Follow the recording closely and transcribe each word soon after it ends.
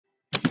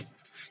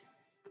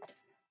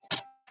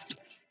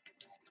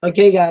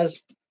Okay,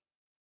 guys,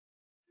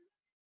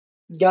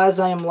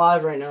 I am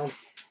live right now.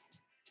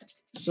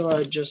 So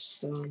I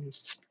just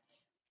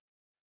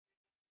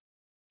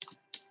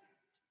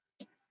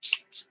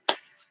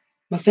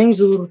my thing's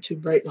a little too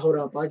bright. Hold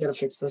up, I gotta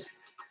fix this.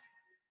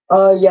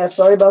 Yeah,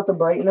 sorry about the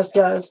brightness,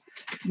 guys.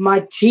 My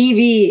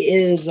TV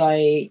is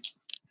like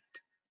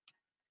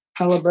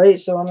hella bright,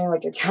 so I mean,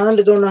 like, I kind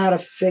of don't know how to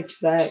fix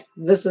that.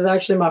 This is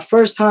actually my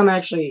first time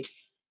actually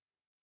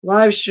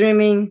live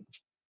streaming,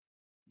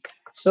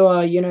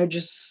 so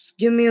just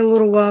give me a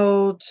little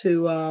while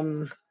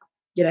to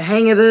get a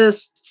hang of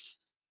this.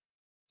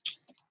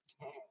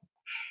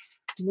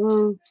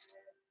 No.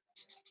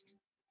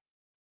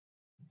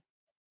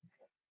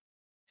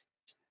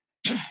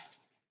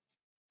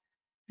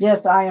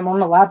 Yes, I am on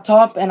the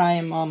laptop, and I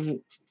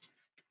am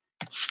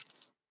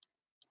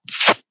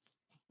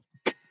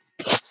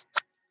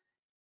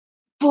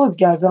Look,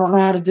 guys, I don't know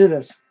how to do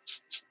this.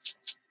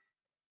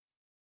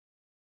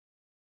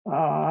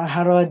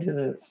 How do I do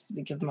this?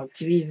 Because my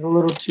TV is a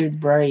little too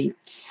bright.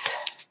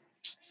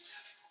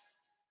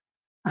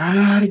 I don't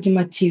know how to get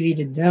my TV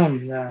to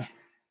dim, though.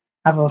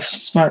 I have a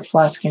smart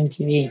flat screen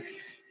TV.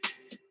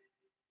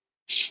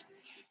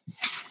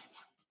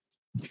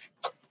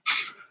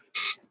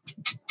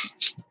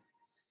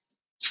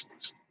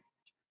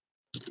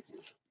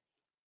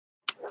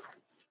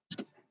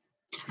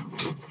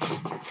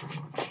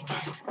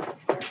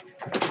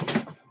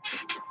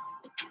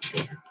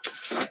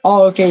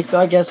 Oh, okay, so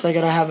I guess I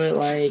gotta have it,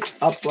 like,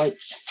 up, like,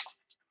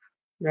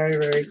 very,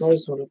 very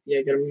close. Hold up. Yeah,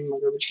 I gotta move my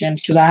garbage can,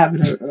 because I have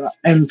it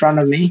in front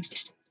of me.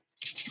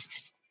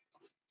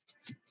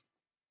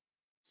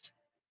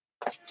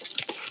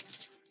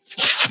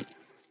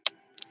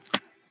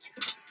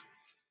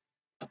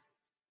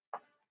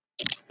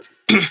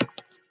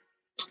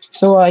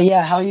 So,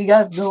 yeah, how you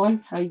guys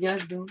doing? How you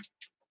guys doing?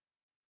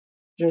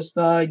 Just,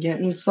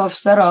 getting stuff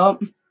set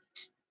up.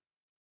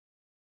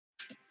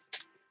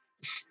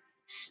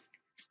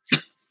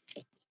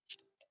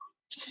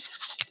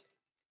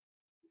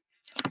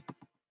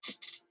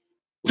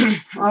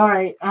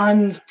 Alright,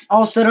 I'm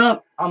all set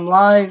up. I'm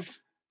live.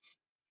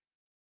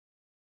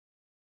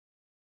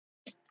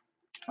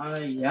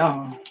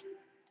 Yeah.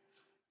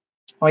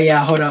 Oh,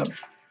 yeah, hold up.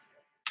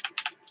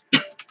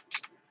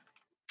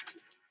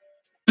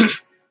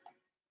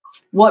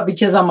 What?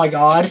 Because I'm a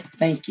god?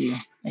 Thank you.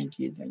 Thank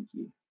you. Thank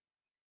you.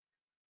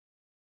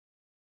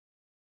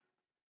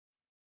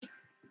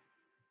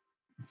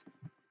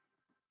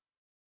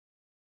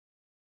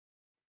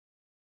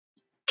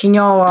 Can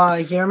y'all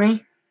hear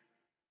me?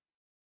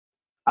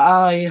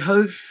 I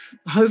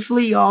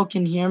hopefully y'all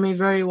can hear me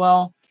very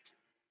well.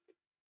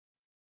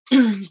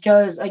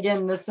 Because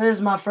again, this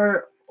is my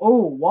first.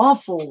 Oh,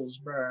 waffles,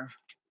 bro.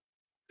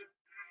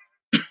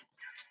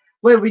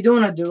 Wait, we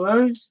doing a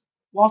duos?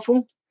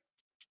 Waffles.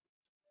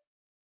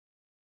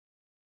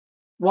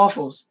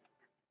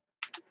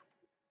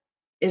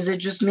 Is it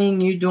just me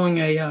and you doing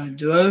a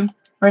duo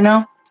right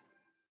now?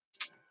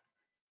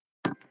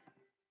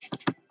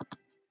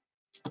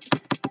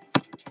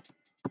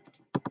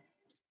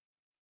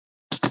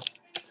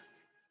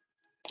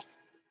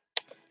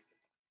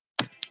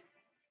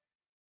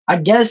 I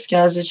guess,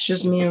 guys, it's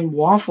just me and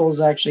Waffles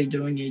actually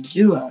doing a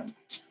duo.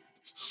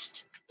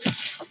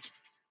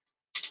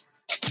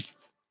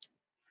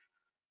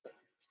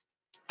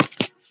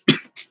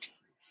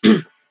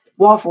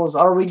 Waffles,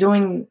 are we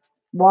doing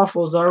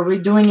waffles? Are we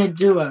doing a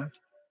duo?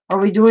 Are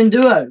we doing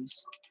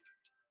duos?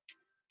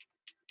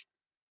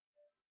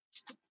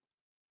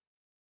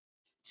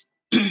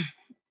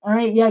 All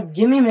right, yeah,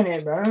 give me a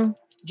minute, bro.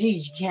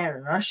 Jeez, you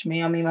can't rush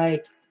me. I mean,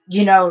 like,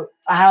 I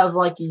have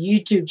like a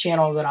YouTube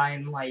channel that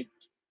I'm like,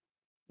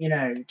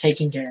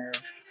 taking care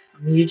of.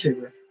 I'm a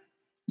YouTuber.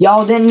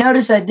 Y'all didn't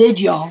notice that, did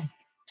y'all?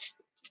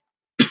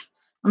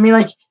 I mean,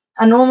 like,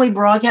 I normally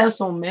broadcast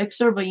on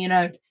Mixer, but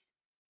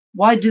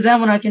why do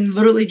that when I can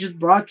literally just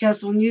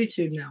broadcast on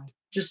YouTube now?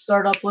 Just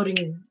start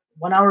uploading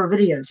 1 hour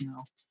videos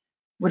now.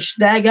 Which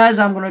that, guys,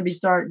 I'm gonna be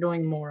start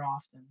doing more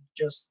often.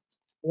 Just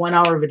 1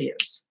 hour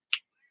videos,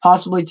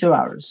 possibly 2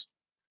 hours.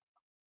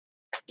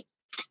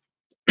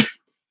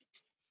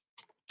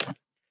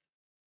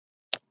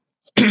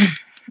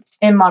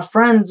 And my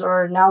friends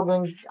are now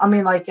going. I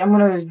mean, like, I'm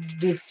gonna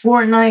do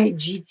Fortnite,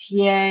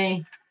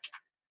 GTA.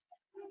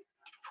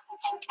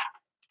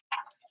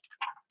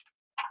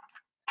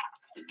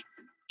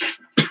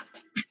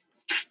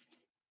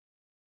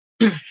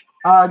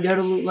 Go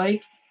to Loot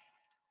Lake.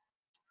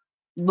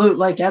 Loot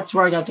Lake. That's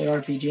where I got the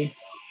RPG.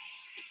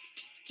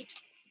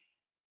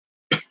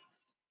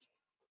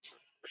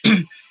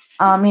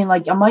 I mean,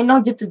 like, I might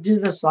not get to do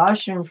this live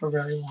stream for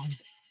very long.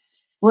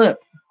 Flip.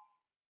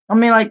 I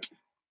mean, like,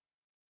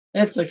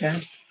 it's okay.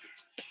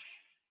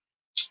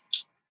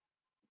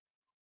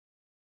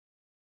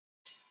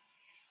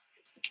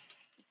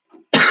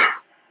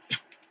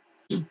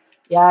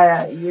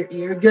 Yeah,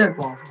 you're good,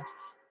 Waffle.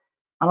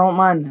 I don't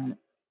mind that.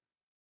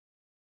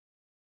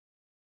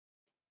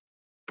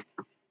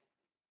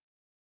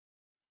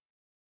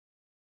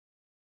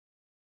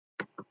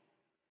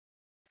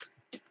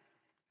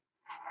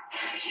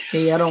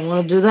 Okay, I don't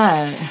want to do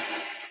that.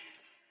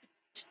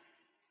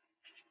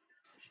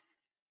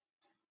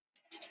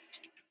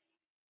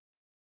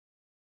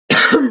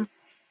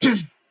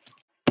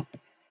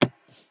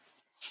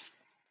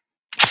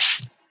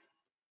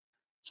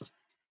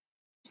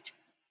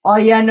 Oh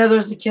yeah, I know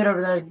there's a kid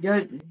over there.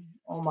 Good.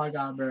 Oh my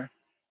god, bro.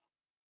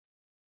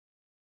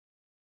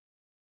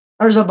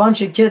 There's a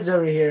bunch of kids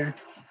over here.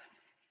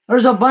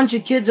 There's a bunch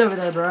of kids over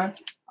there, bro.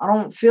 I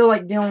don't feel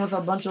like dealing with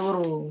a bunch of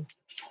little.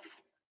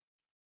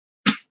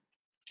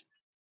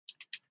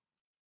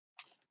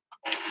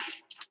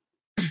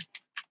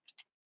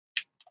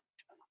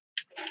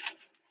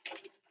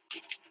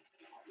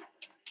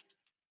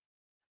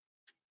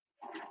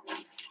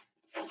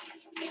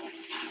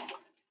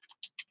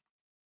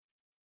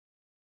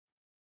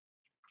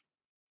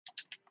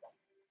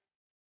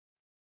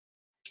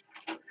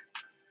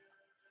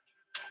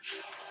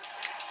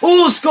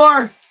 Ooh,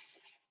 score!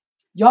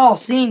 Y'all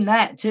seen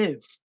that too.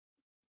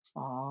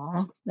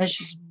 Aw, that's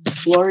just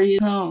blurry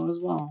as hell as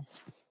well.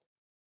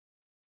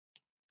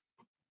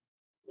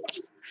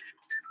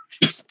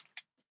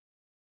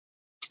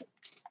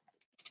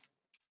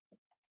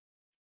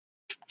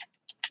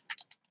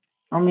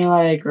 I mean,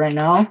 like, right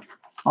now,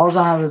 all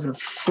I have is a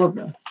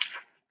flipper.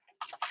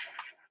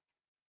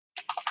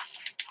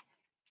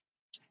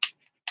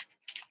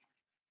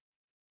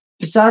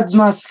 Besides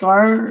my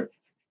scar,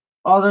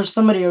 oh, there's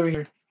somebody over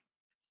here.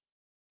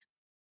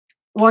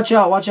 Watch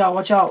out, watch out,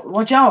 watch out,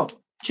 watch out!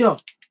 Chill.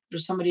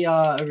 There's somebody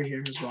over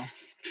here as well.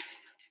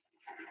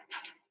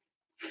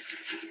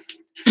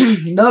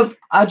 Nope,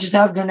 I just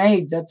have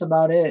grenades, that's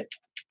about it.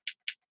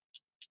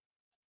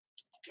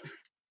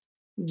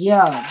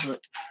 Yeah,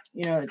 but,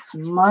 you know, it's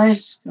my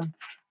scar.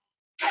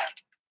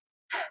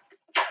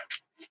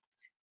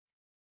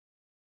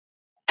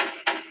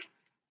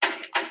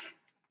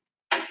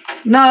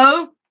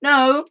 No,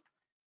 no,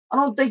 I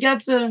don't think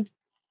that's a...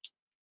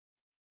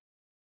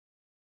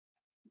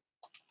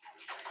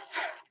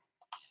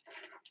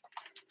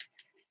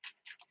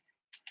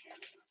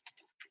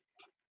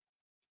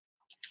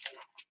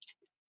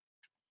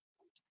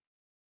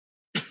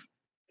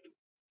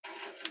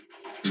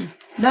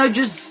 No,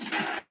 just...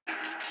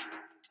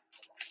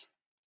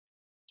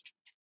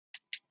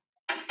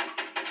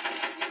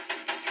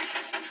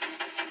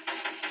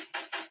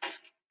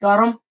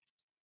 Got him.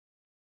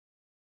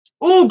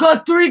 Oh,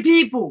 got 3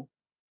 people!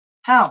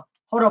 How?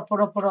 Hold up,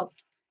 hold up, hold up.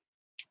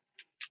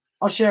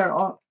 I'll share.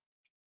 Uh,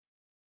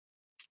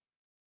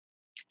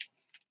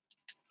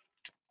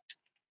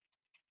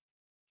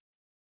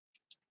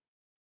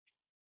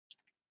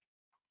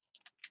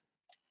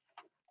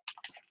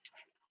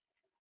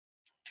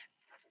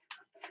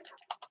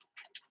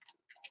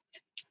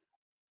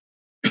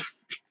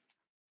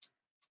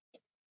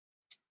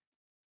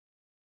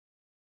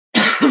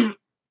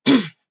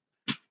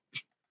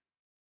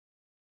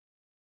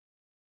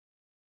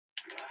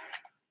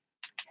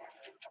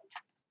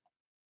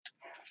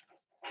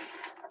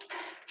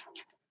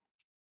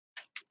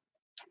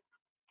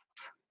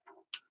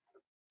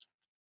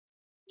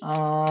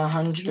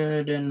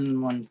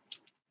 101.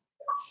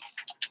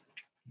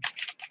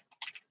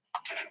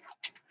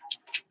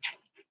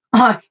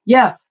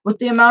 Yeah, with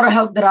the amount of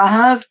help that I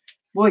have,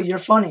 boy, you're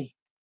funny.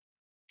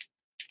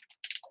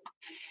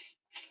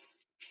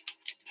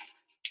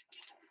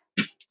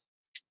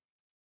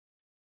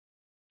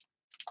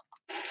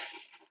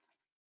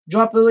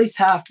 Drop at least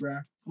half, bro.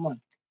 Come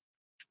on.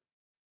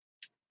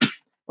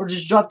 Or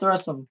just drop the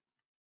rest of them.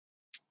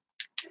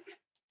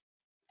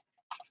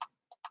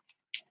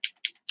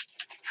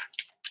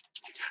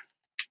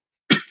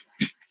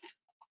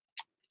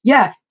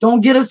 Yeah,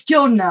 don't get us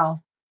killed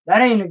now.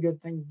 That ain't a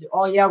good thing.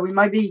 Oh yeah, we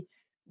might be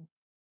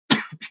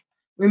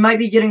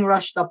getting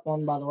rushed up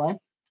on, by the way.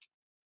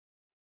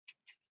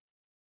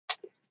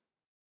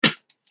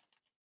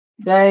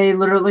 They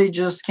literally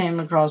just came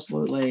across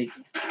Loot Lake.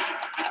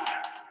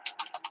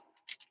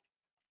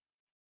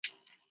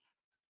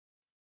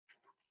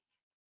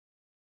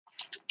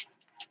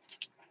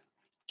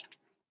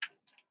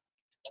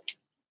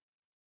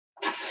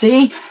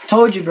 See?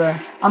 Told you, bro.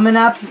 I'm an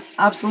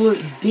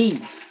absolute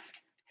beast.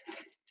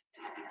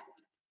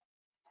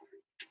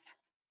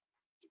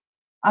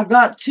 I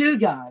got 2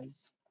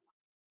 guys.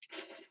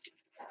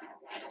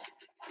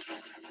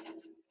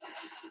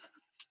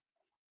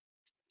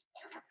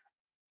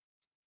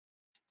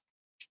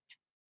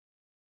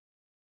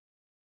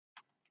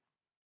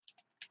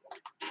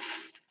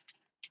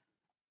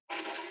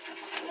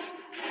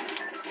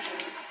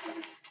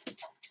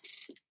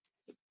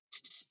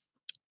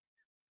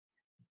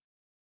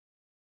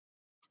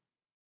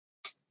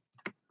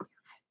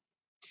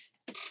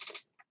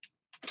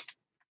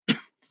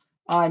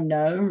 I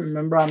know.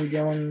 Remember, I'm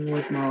dealing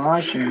with my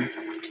license.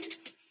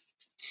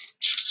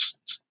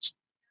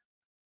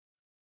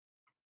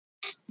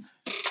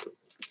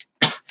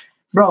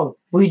 Bro,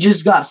 we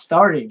just got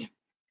started.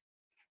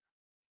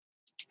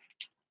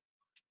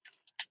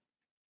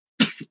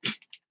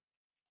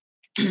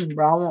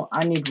 Bro,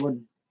 I need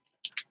wood.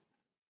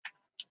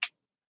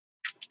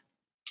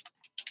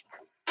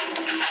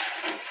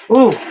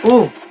 Ooh,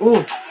 ooh,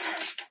 ooh.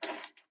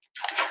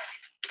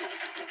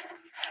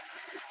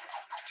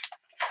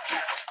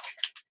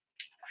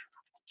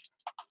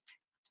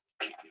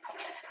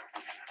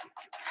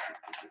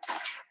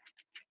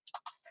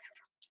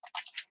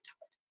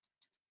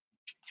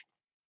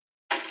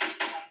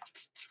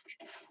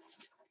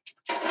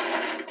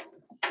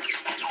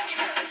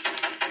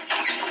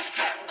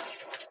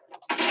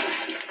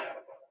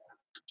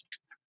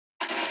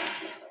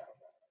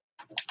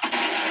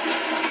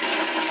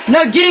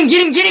 No, get him,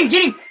 get him, get him,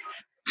 get him.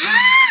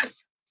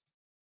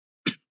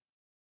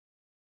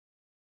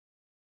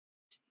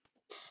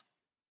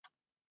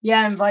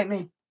 Yeah, invite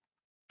me.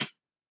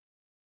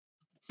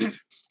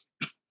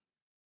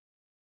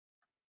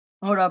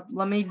 Hold up,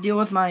 let me deal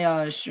with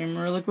my stream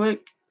really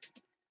quick.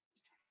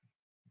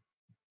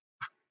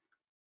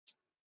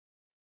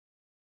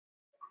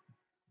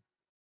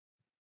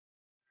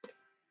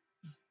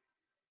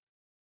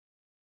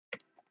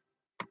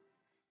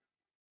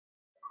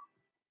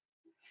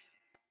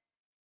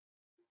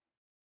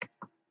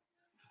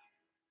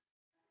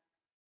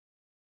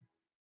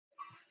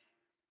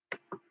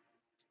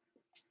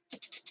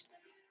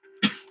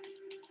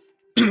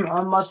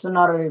 I must have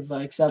not have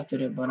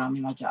accepted it, but I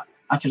mean, I could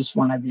have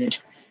sworn I did.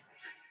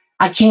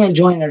 I can't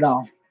join at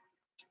all.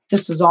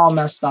 This is all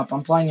messed up.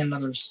 I'm playing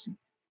another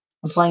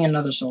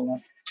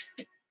solo.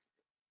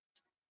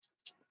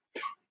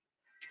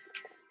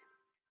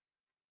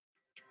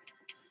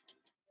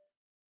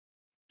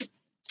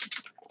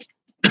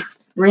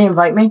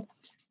 Re-invite me.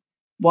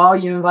 While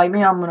you invite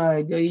me, I'm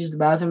gonna go use the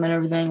bathroom and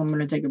everything. I'm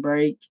gonna take a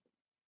break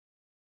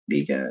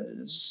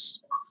because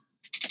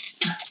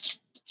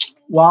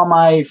while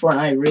my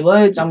Fortnite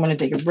reloads, I'm gonna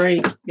take a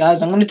break,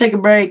 guys. I'm gonna take a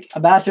break, a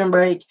bathroom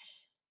break.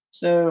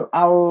 So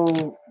I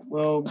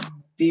will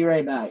be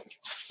right back.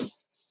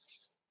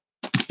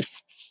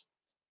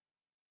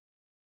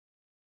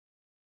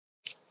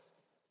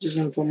 Just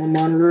gonna put my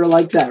monitor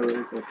like that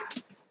really quick.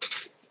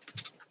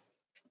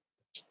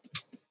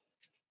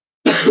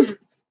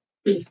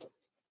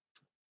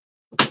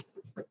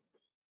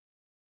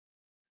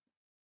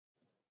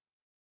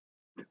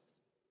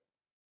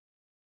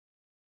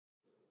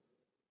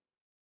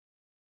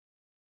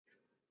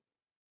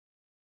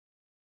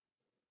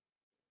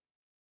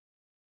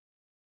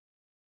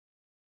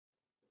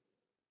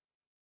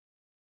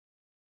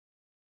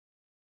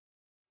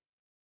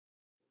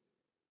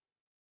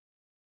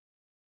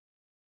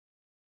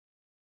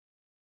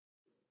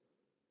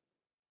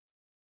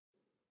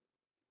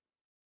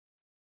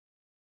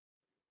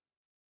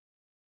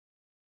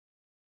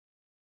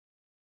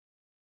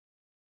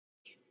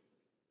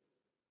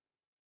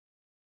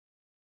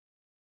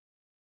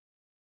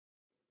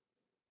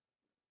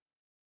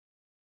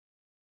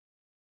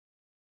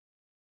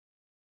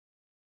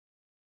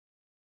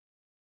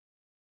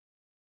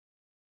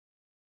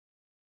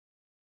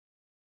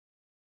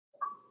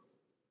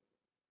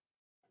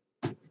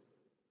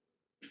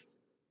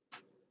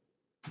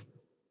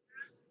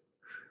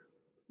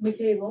 The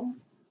cable.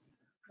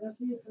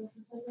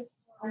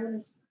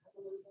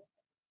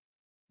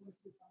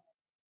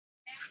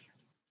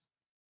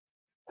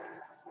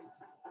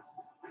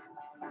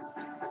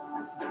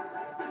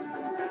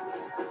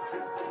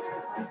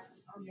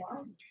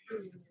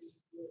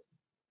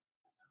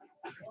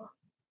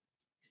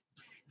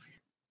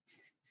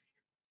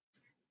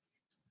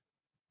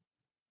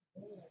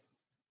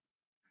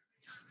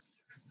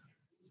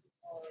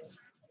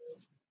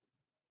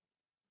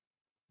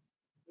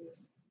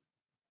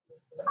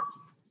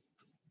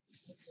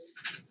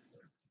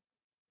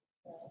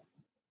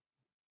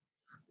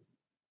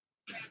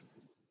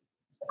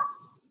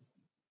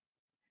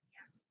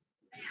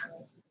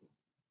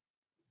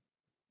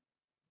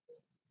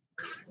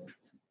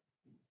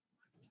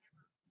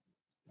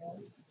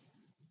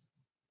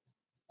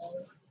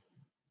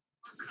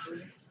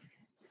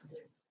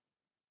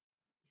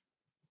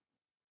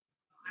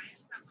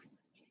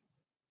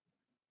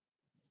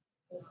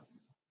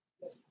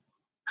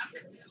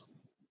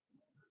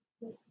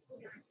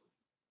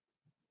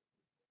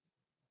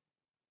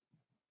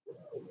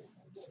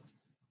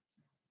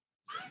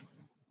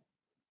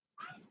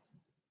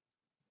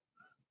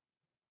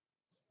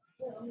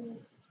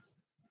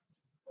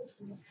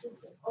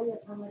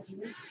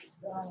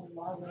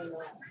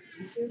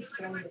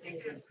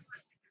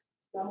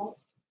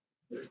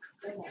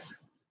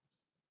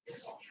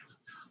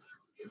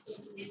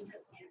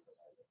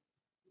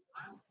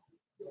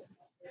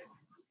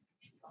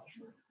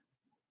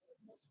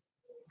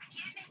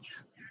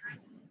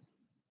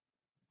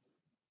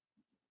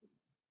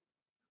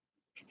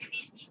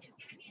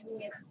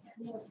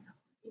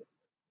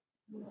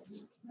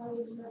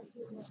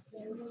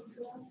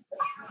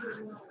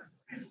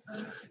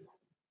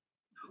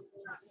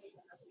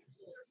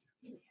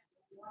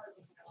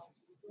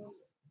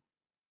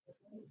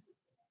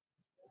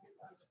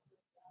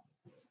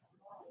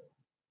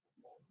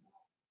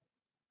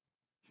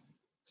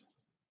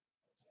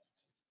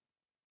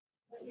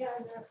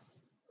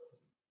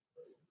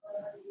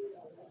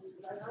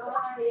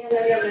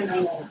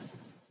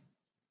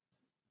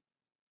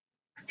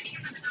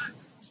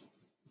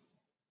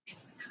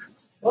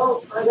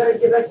 Well, I gotta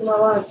get back to my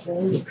live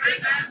stream.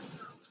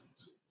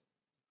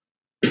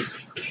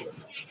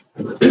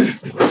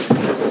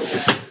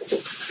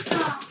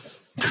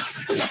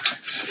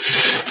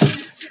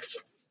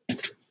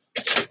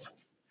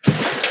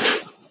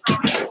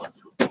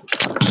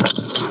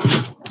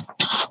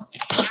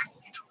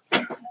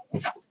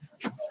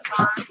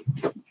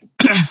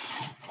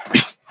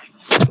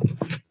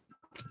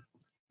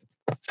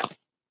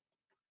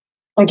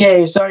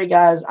 Okay, sorry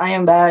guys, I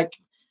am back.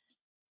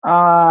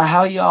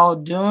 How y'all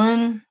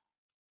doing?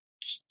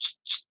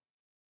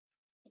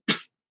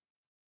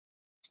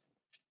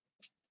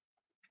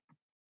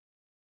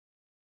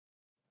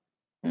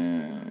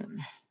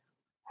 Hmm.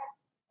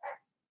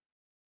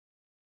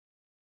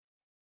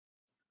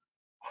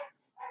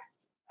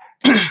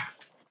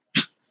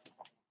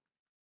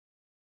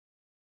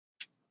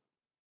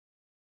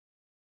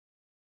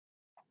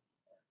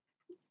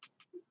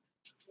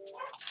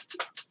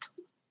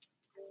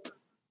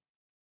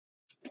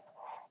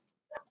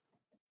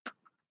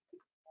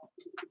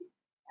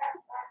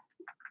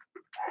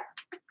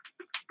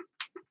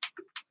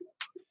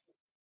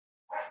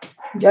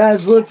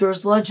 Guys, look,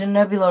 there's Legend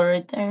Nebula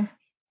right there.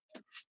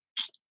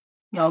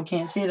 Y'all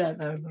can't see that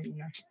though, but you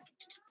know.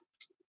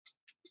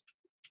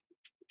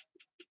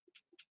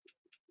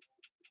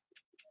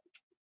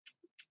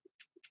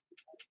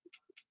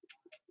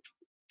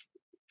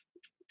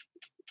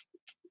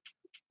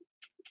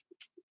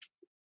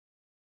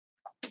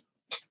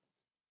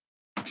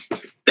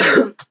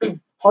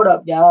 Hold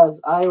up, guys.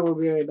 I will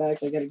be right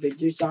back. I gotta go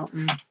do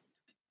something.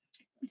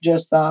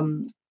 Just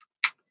hang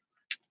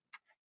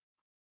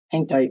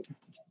tight.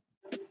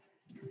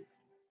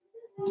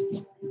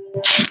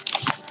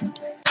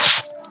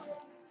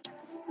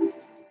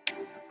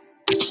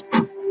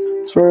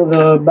 For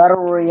the Battle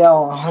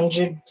Royale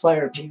 100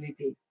 player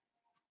PvP.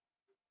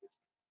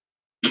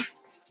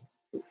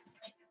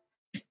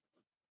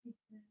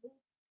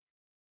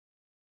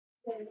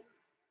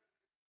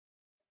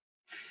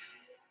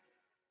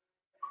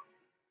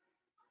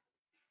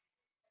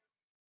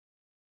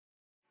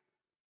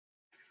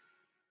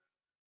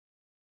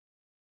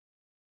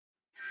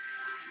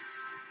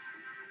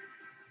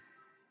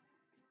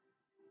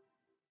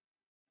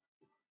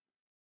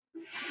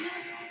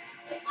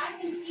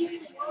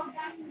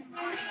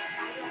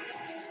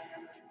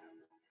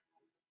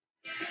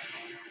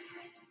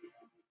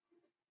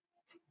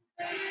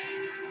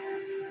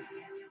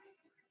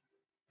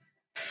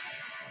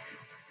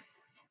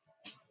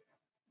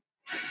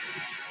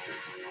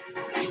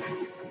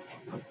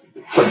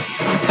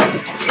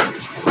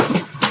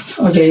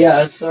 Okay,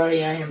 yeah,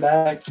 sorry, I am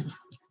back.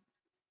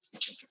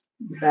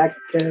 Back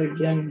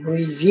again,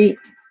 breezy.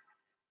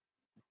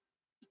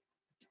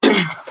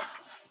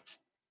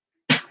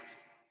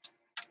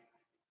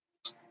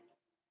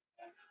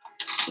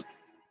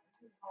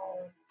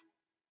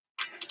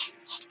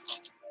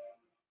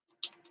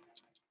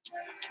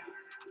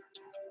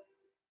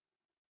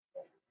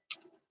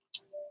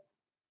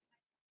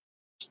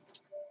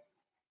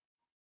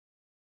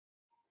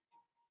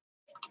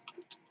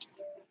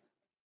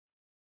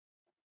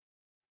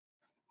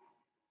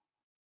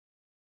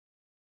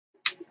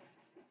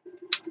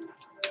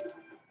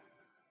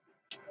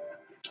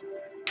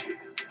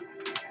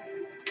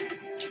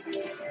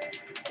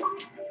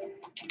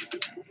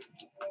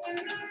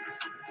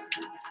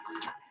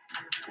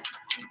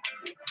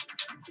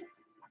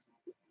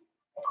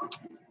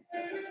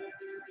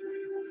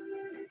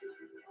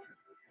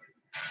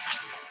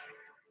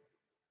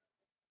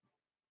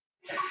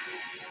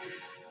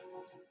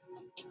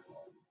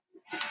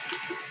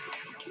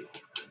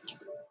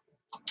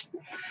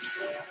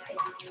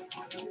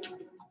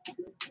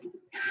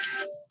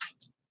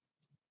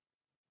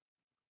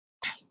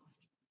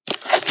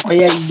 Oh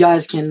yeah, you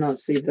guys cannot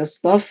see this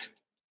stuff.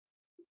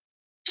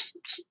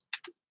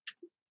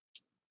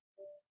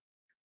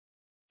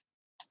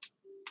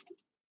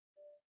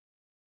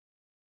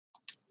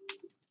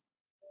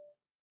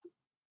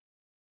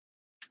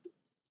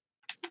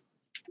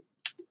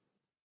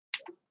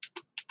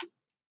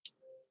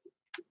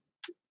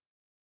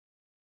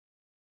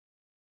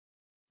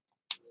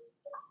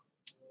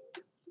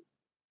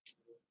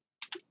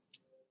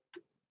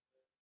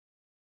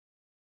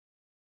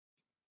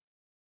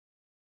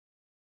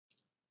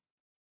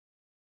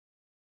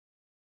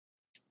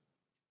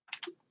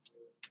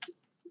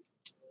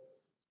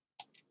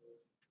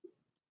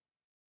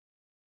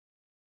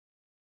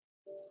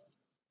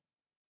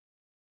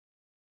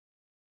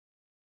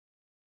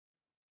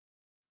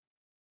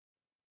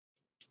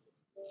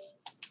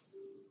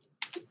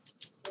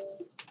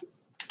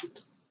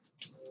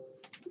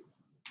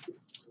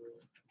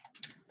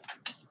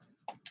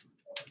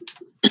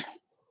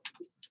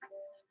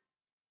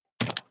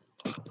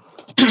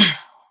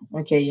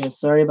 Okay, yeah,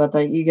 sorry about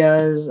that, you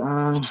guys.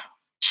 How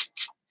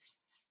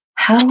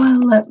do I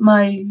let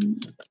my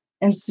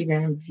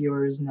Instagram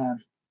viewers know?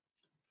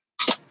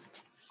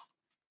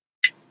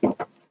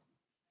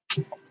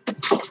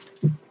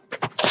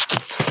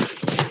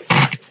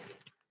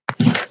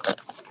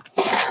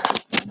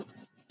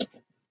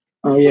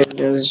 Oh yeah,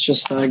 guys,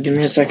 just give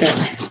me a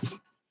second.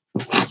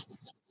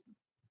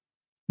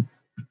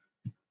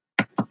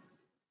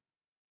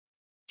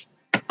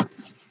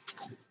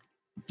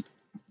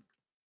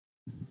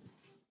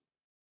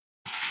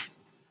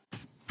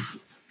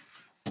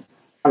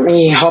 Let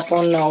me hop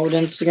on the old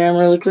Instagram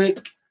really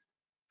quick.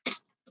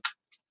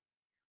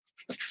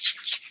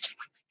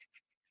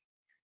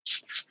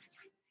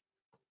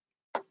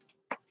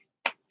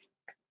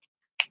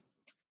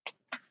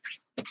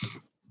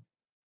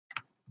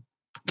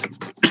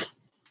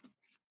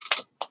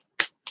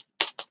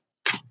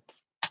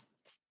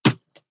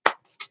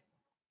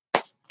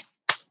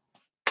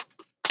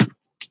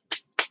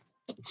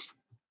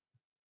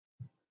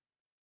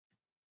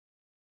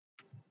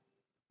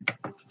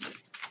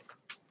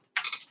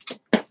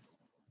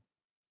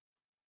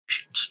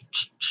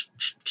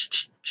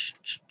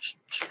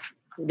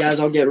 Guys,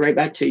 I'll get right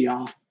back to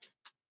y'all.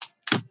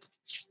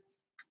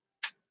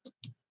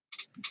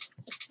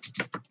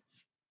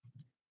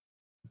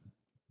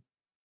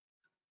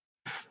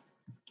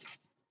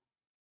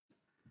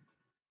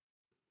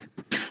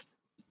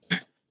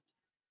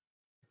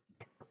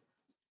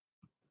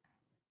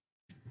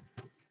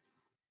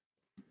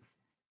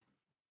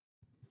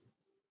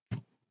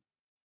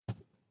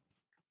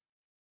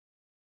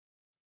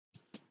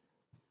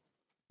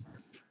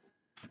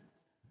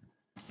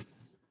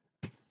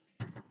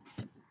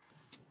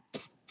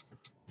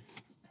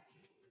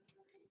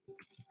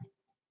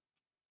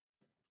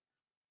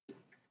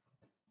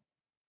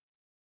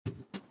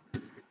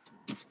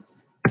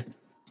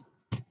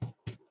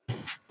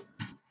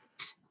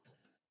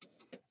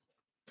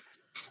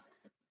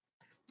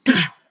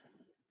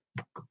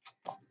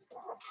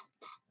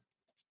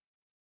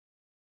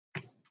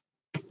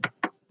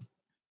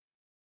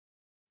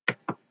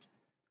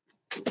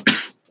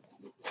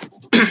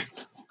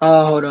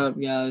 Oh, hold up,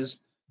 guys.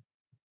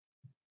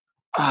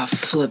 Oh,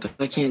 flip.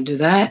 I can't do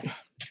that.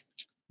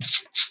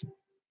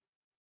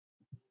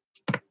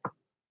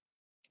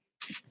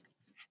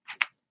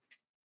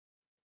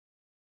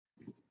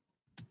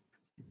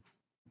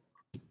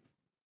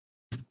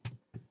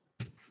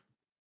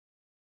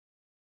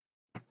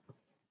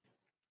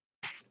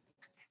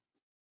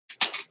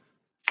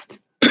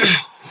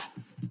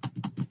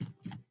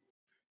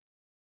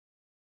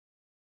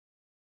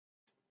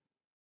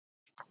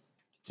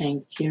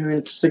 Thank you,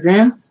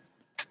 Instagram.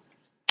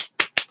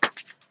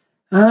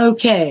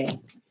 Okay.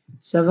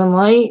 7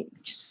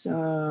 likes.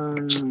 Yeah,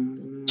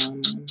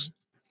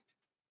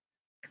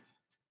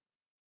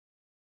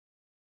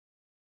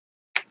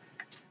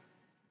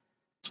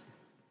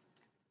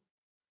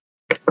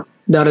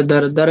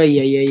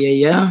 yeah, yeah,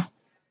 yeah.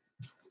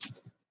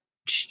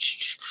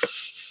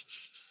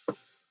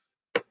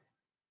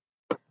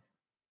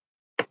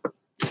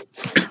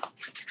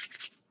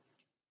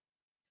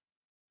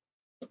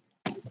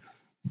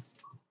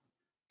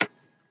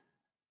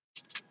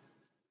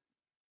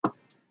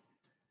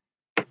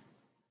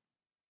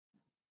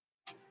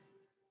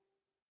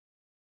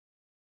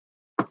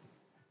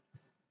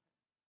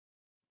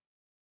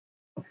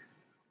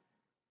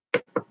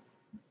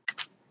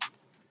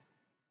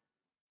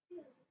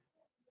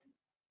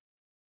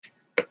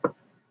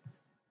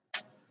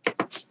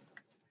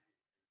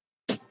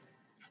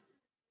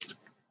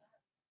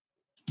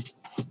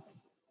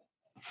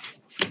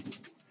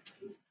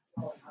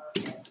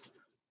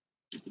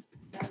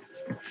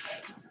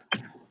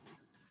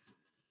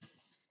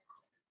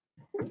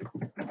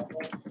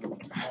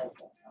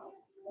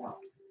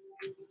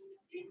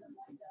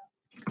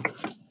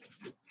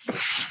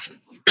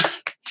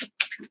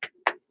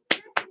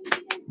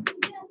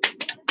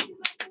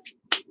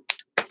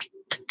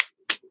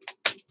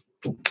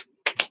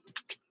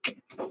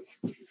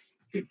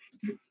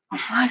 I'm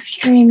live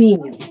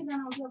streaming.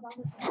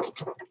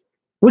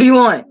 What do you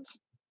want?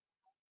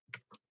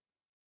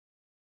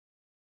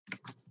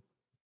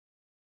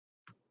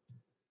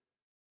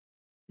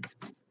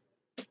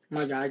 Oh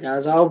my god,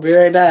 guys, I'll be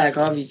right back,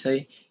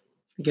 obviously,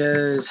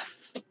 because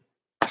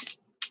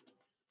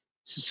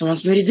sister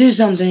wants me to do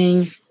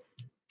something.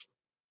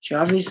 She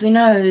obviously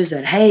knows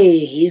that, hey,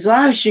 he's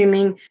live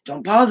streaming.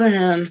 Don't bother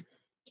him.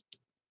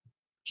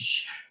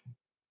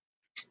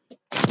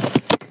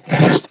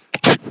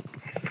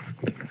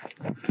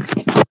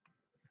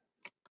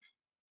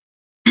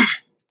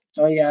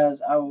 Sorry,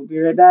 guys, I will be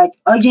right back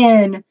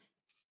again.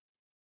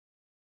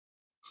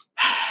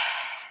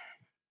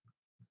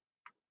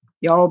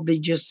 Y'all be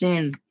just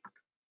seeing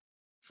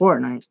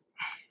Fortnite.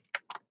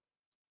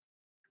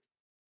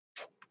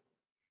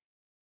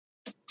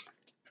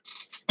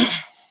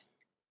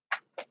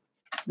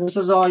 This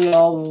is all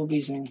y'all will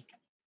be seeing.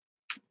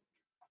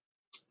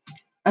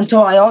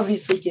 Until I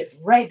obviously get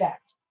right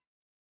back.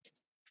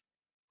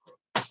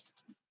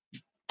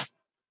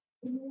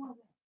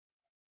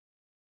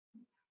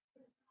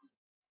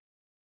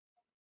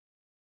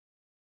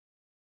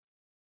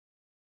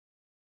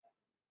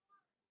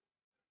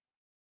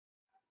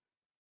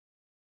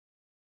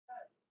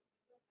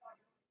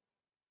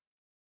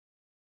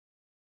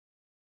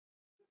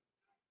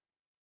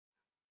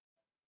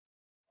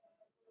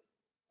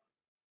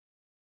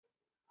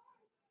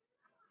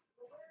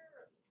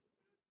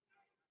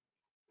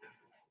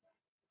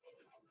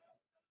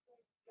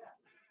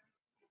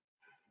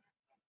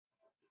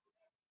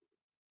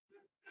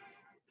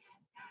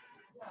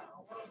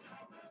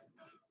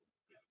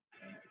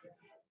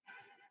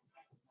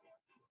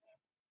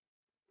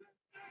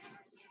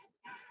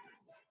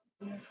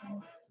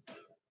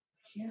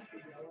 She has to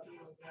yell at me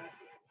like that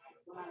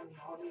when I'm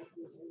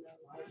obviously in that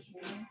live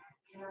stream,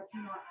 and I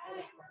cannot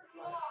edit my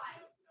live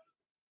stream.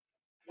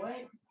 What?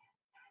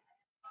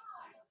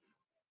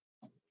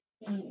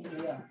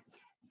 Yeah.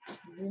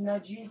 Did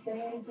not G say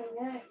anything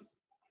yet?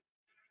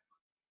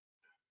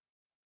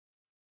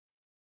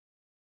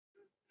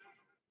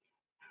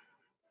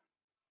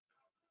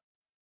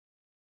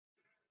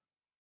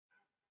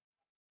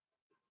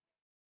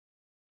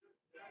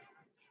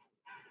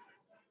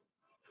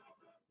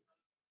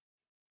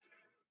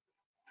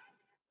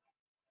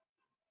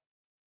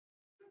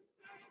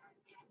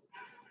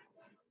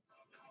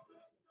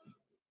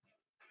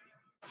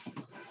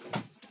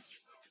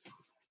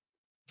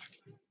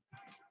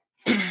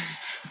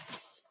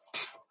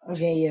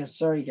 Okay, yeah,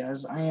 sorry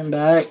guys, I am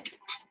back.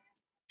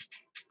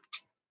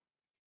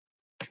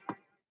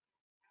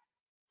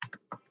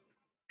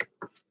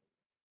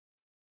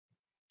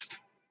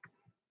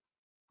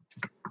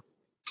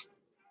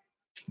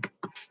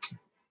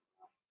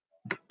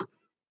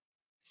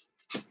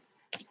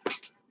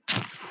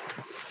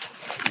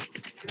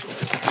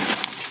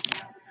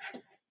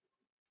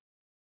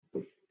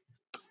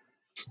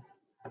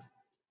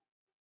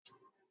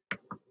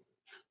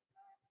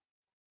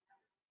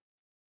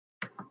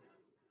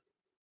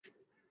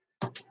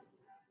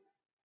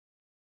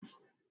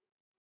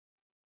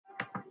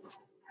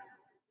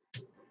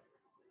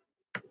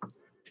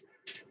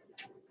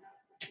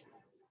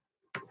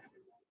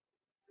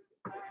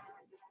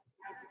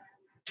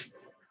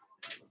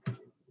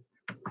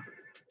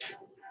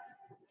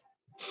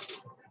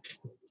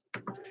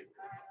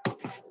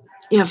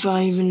 Yeah, if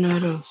I even know how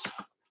to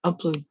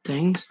upload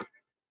things.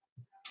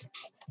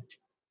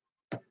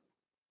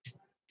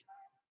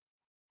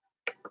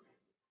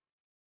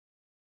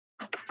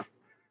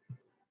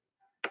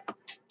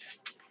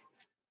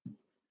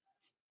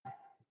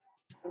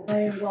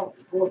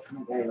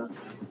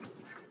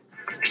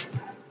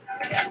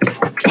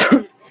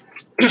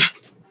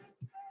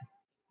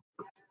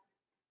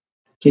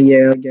 Okay,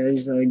 yeah,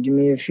 guys, give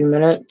me a few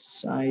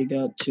minutes. I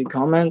got to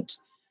comment.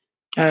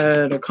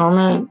 Add a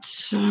comment.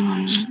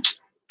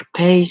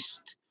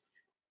 Paste.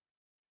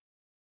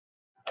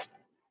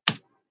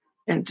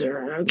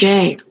 Enter.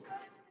 Okay.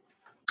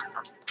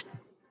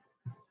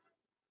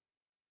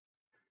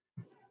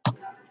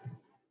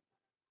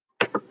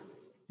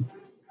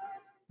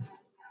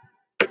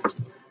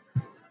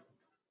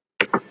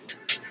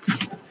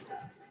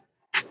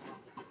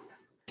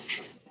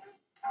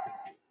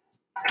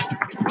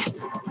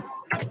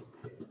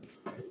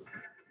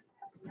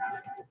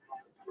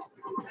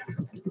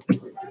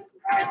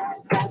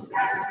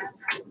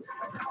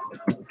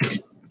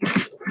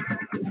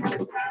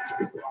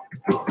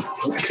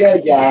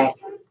 Good job.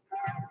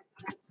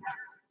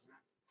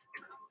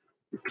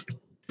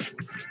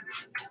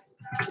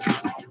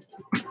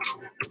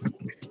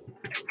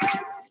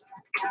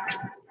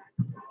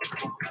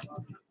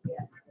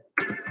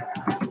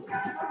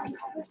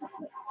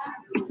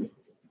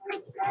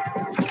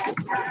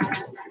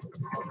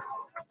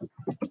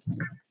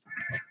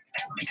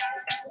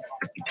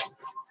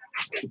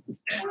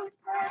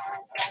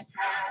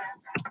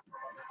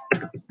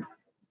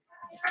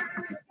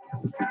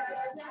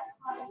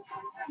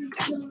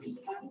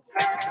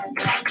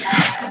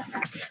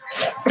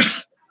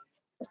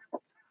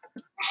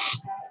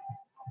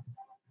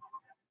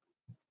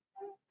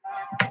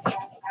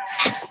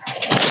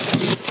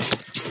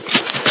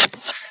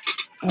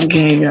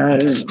 Okay,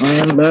 guys, I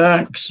am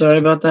back. Sorry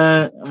about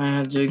that. I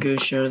had to go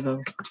share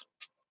the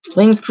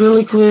link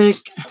really quick.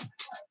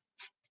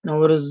 Now,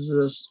 what is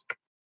this?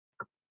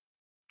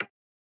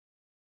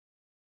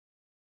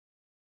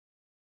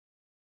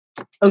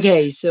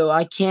 Okay, so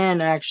I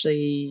can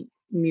actually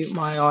mute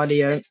my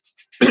audio.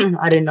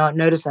 I did not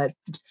notice that.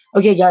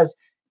 Okay, guys.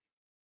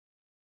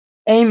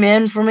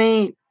 Amen for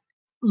me.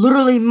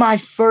 Literally my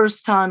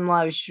first time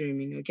live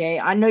streaming, okay?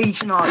 I know you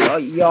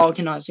cannot, y'all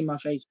cannot see my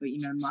face, but you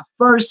know, my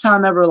first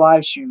time ever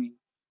live streaming.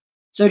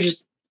 So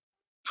just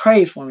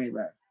pray for me,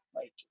 bro.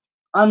 Like,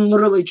 I'm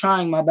literally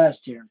trying my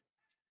best here.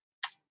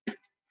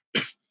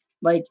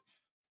 Like,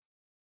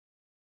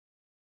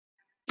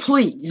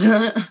 please.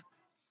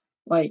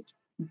 Like,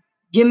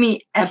 give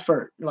me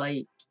effort.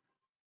 Like,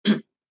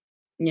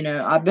 you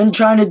know, I've been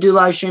trying to do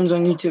live streams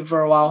on YouTube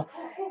for a while.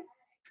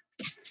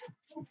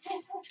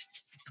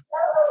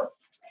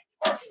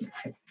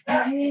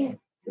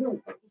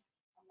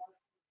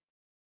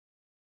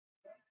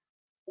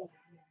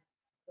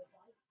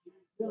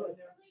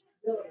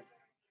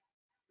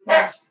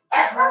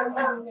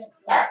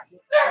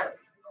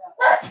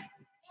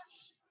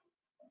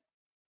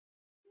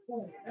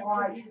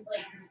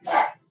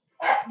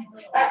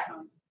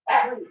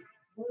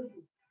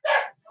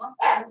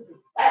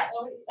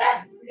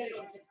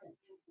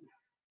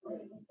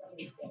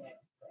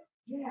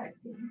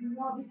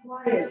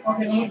 Okay, let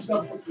me just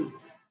go 60.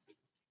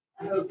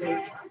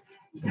 Okay.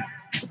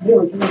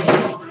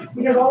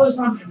 Because all those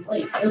times it's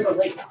late. It was a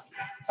late time.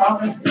 So I'm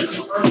going to take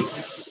you early.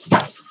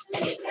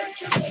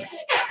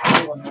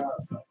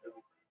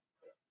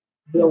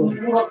 Billy.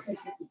 Billy.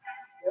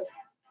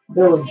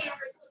 Billy.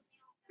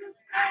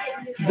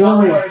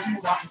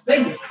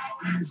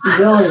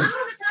 Billy.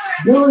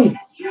 Billy.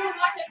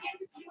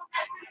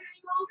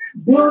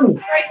 Billy.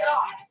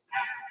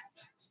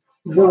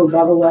 Billy,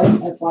 by the way,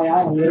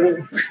 FYI, I'm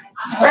literally.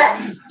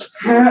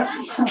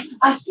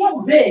 I see how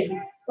big,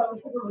 so I'm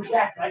sitting on the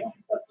jack, but I guess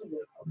it's stuff too big.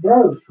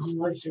 Bro, I'm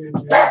live streaming.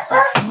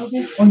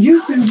 On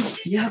YouTube?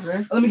 Yeah,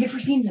 bro. Let me get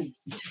first game then.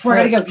 Before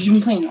I gotta go, because you've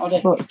been playing all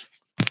day. Look. 30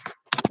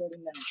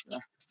 minutes, bro.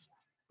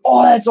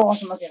 Oh, that's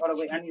awesome. Okay, hold on,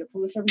 wait. I need to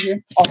pull this over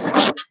here.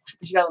 Awesome.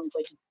 You gotta let me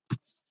play.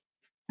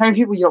 How many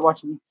people you got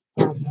watching me?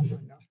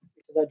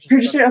 Here,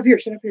 just sit up here.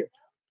 Sit up here.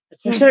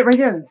 No, sit it right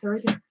there. Sit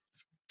right there.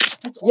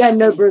 Yeah, awesome.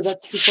 No, bro.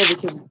 That's too far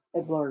because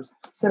it blurs.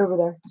 Sit over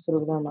there. Sit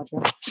over there on my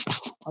chair.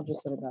 I'll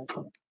just sit it back.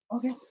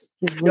 Okay.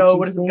 Yo,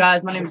 what is up,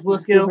 guys? My name is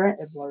Wilsko.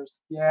 It blurs.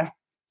 Yeah.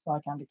 So I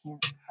kind of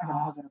can't. I gotta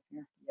have it up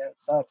here. Yeah, it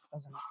sucks,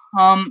 doesn't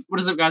it? What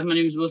is up, guys? My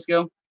name is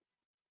Wilsko.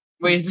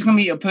 Wait, is this gonna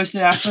be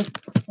posted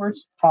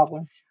afterwards? Probably.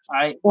 All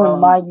right. Or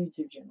my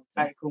YouTube channel.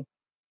 All right, cool.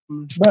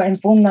 Bro,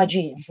 inform my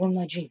G. Inform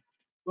my G.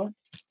 What?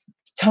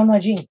 Tell my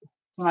G.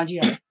 My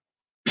G. Let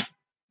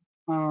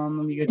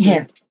me go to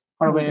Here.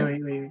 Hold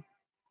on, wait.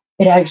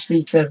 It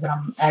actually says that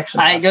I'm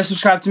actually. All right, go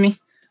subscribe to me.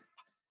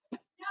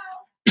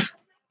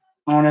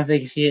 I don't know if they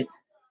can see it.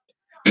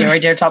 Yeah,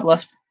 right there, top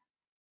left.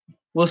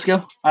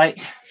 Wilsko. All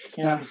right.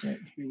 Yeah. Here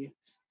you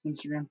go.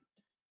 Instagram.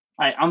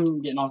 All right,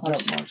 I'm getting off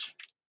this.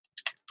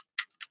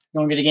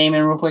 Gonna get a game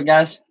in real quick,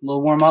 guys. A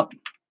little warm up.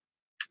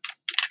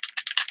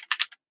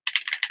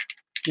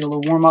 Get a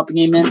little warm up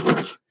game in.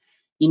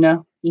 You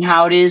know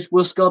how it is.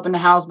 Wilsko up in the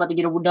house, about to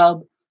get a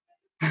dub.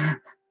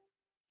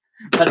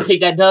 About to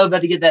take that dub.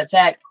 About to get that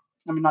tack.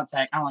 I mean, not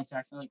tack. I don't like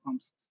tacks. I like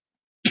pumps.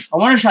 I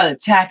want to try the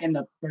tack and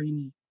the.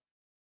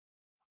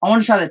 I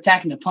want to try the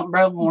tack and the pump,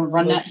 bro. I want to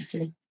run that.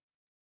 See.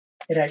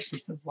 It actually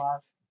says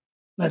live.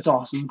 That's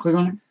awesome. Click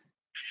on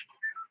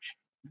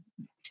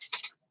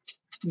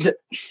it.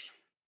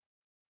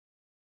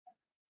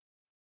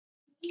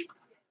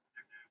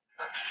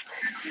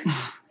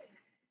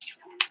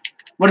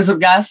 What is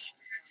up, guys?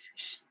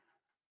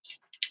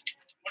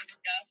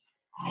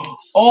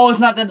 Oh, it's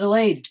not that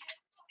delayed.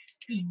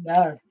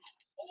 No.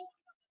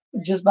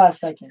 Just by a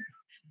second.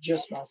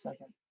 Just by a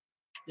second.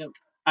 Yep.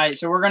 All right,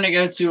 so we're gonna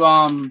go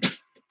to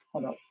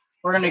Hold up.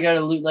 We're gonna go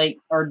to Loot Lake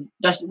or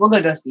Dusty. We'll go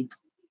Dusty.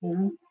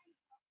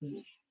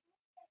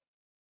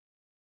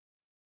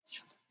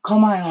 Call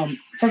my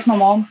text my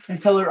mom and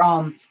tell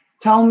her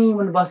tell me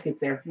when the bus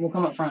gets there. We'll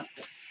come up front.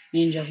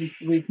 Me and Jesse.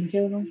 We can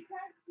kill them.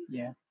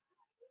 Yeah.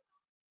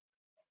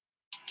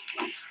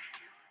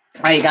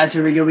 All right, guys.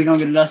 Here we go. We're gonna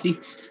go to Dusty.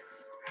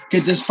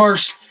 Get this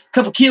first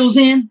couple kills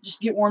in. Just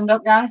get warmed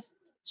up, guys.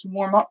 Just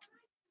warm up.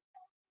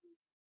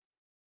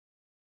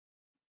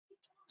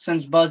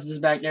 Since Buzz is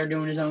back there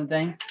doing his own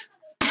thing.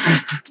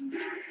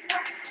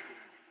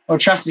 Or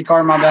trusty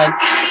car, my bad.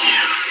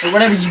 Or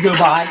whatever you go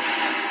by.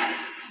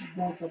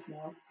 Grand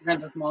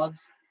Theft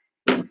Mods.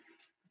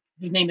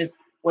 His name is.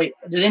 Wait,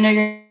 do they know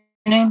your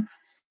name?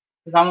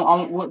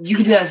 Because you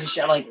can do that as a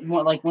shit.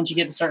 Like once you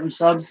get to certain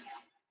subs,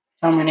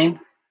 tell them your name.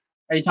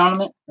 Are you telling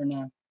them it or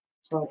no?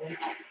 Probably.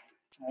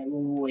 Alright,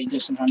 we'll wait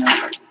just some time.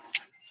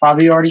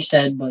 Probably already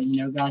said, but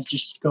guys,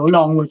 just go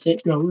along with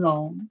it. Go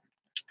along.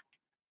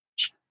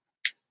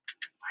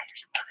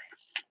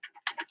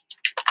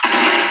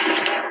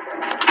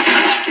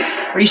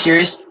 Are you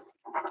serious?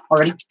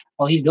 Already?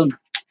 Oh, he's good.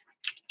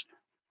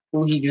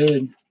 Oh, he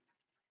good.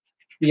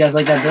 You guys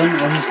like that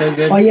build? Oh, he's so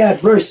good. Oh yeah,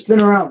 bro,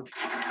 spin around.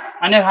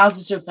 I know. How's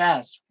it so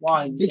fast?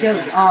 Why? Is it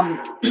Because so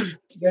fast?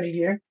 go to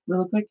here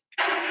real quick.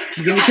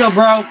 You give me a kill,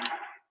 bro.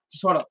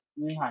 Just hold up.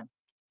 Let me hide.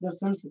 The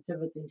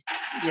sensitivity.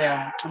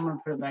 Yeah, I'm gonna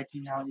put it back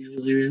in how it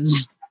usually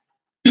is.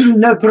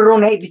 No, put it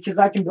on 8 because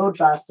I can build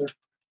faster.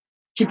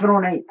 Keep it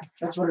on 8.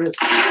 That's what it is.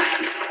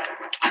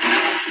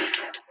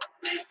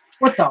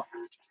 What the?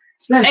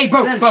 Spin. Hey,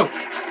 bro. Spin.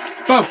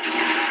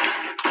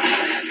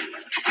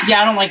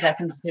 Yeah, I don't like that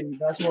sensitivity.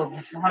 That's horrible.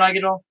 How do I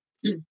get off?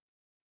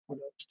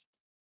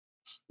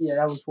 Yeah,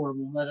 that was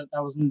horrible.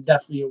 That was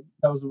definitely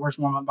that was the worst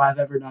warm up I've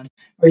ever done.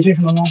 Are you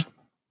taking my mom?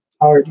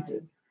 I already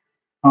did.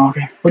 Oh,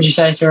 okay. What'd you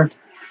say, sir?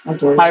 I'm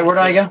sorry. Hi, where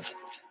do I go?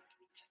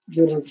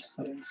 Go to the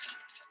settings.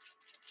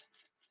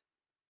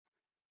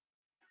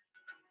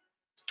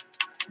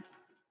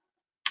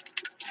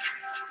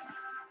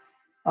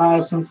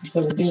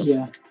 Sensitivity.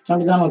 Yeah. Turn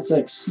it down on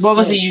 6. What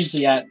was it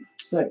usually at?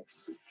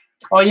 6.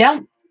 Oh yeah,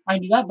 I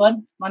can do that,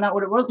 bud. Find out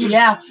what it was.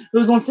 Yeah, it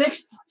was on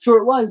 6. Sure,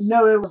 it was.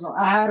 No, it wasn't.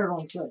 I had it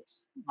on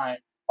 6. All right.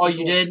 Oh,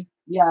 you did?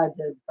 Yeah, I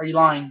did. Are you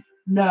lying?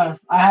 No,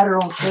 I had it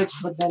on 6,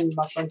 but then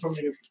my friend told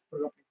me to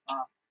put it up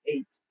at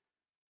 8.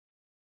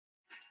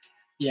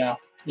 Yeah.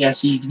 Yeah.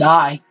 So you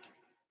die.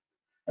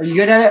 Are you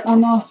good at it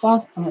on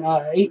 5?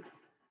 8.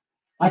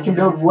 I can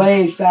build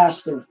way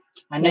faster.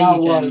 I know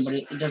you can, but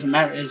it doesn't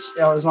matter. It's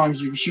as long as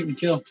you can shoot and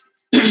kill.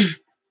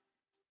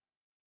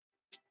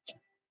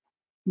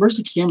 Where's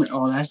the camera?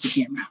 Oh, that's the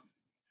camera.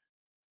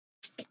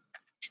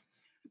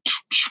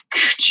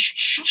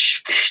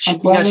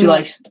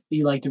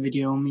 You liked the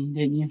video on me,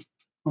 didn't you?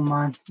 On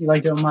mine. You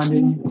liked it on mine,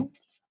 didn't you?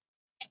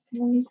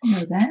 You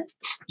know that?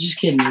 Just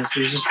kidding, just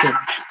kidding.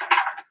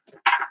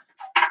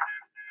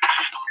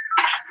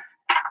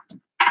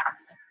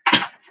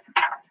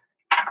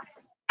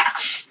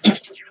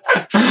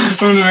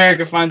 When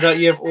America finds out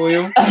you have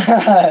oil.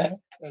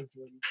 That's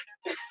funny.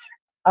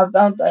 I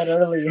found that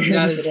earlier.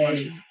 That is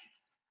funny.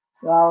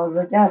 So I was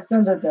like, yeah,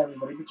 send that to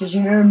everybody because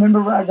you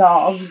remember where I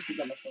got obviously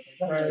got my fucking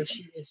Bro,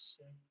 she is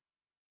so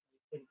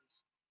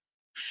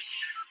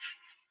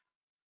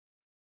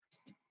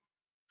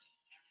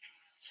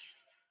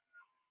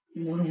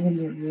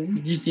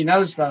Did you see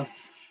other stuff?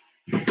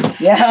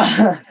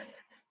 Yeah.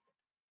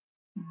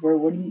 Bro,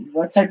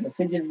 what type of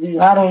secrets do you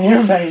hide on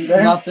your phone,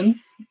 bro? Nothing.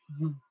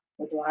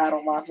 What do I hide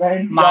on my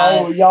phone?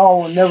 My-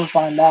 Y'all will never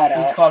find that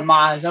out. It's called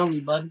My Eyes Only,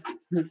 bud.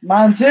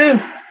 Mine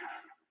too.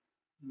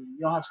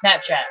 You don't have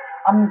Snapchat.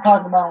 I'm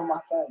talking about on my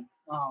phone.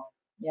 Oh.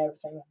 Yeah,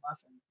 everything on my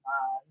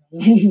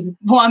phone.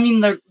 Well, I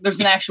mean, there's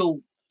an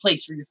actual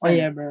place for your Oh phone.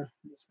 yeah, bro.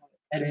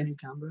 At any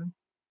time, bro.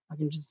 I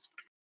can just.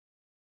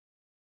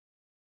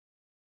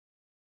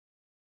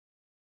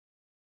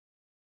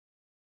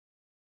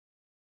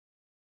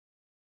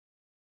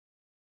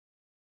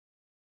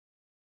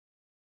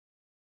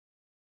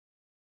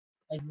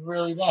 Like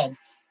really bad.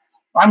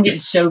 I'm getting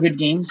so good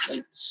games,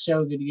 like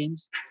so good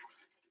games.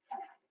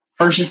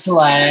 First it's a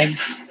lag.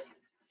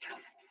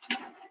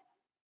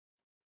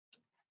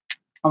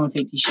 I'm gonna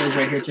take these shields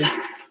right here too.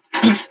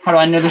 How do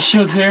I know the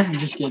shields there? I'm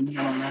just kidding.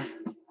 I don't know.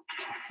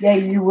 Yeah,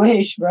 you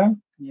wish, bro.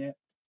 Yeah.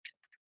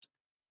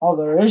 Oh,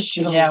 there is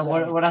shields. Yeah.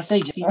 there. What I say,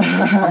 Jesse?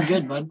 I'm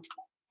good, bud.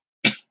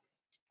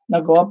 Now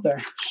go up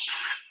there.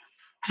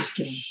 Just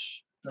kidding.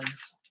 Bro,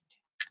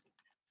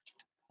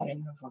 I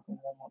didn't know fucking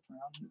warm up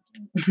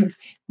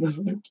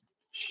around.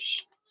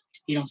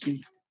 You don't see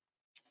me.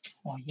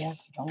 Oh yeah,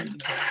 don't do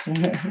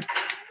this.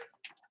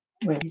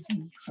 Wait, you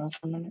see for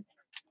a minute?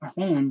 My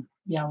phone.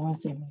 Yeah, I want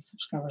to see how many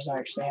subscribers I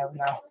actually have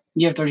now.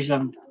 You have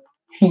 37.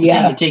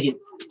 Yeah. Take it.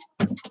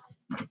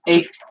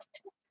 8.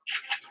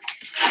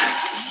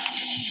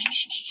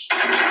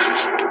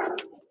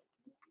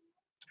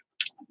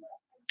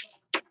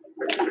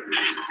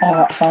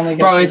 Oh, I finally got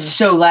Bro, you. it's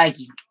so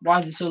laggy. Why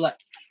is it so laggy?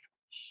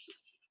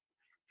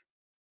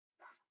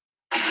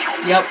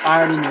 Yep, I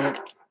already knew it.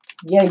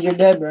 Yeah, you're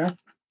dead, bro.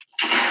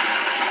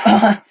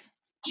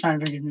 Trying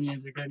to bring as many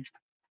as I could.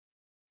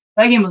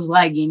 That game was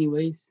laggy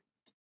anyways.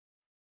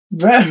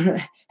 Bro,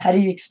 how do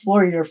you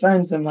explore your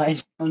phone so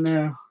much? I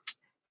know.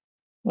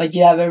 Like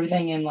you have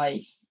everything in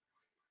like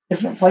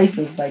different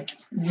places, like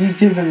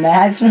YouTube and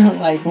math.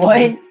 Like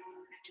what?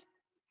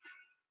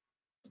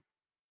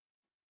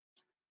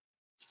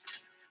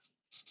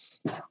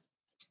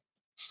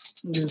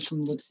 There's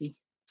from Lipsy.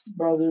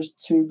 Bro, there's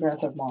 2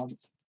 Grand Theft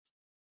mods.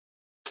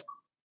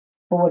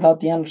 But without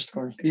the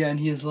underscore. Yeah, and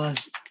he has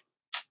less.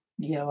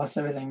 Yeah, less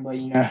everything, but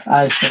you know,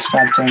 I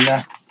subscribe to him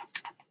though.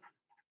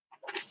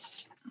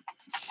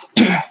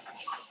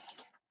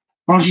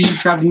 Why don't you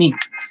subscribe to me?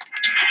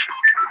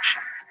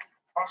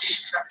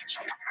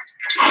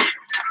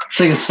 It's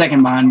like a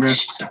second behind, bro.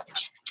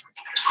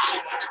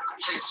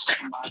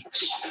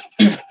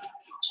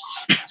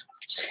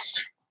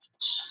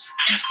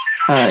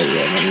 Yeah,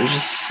 let me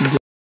just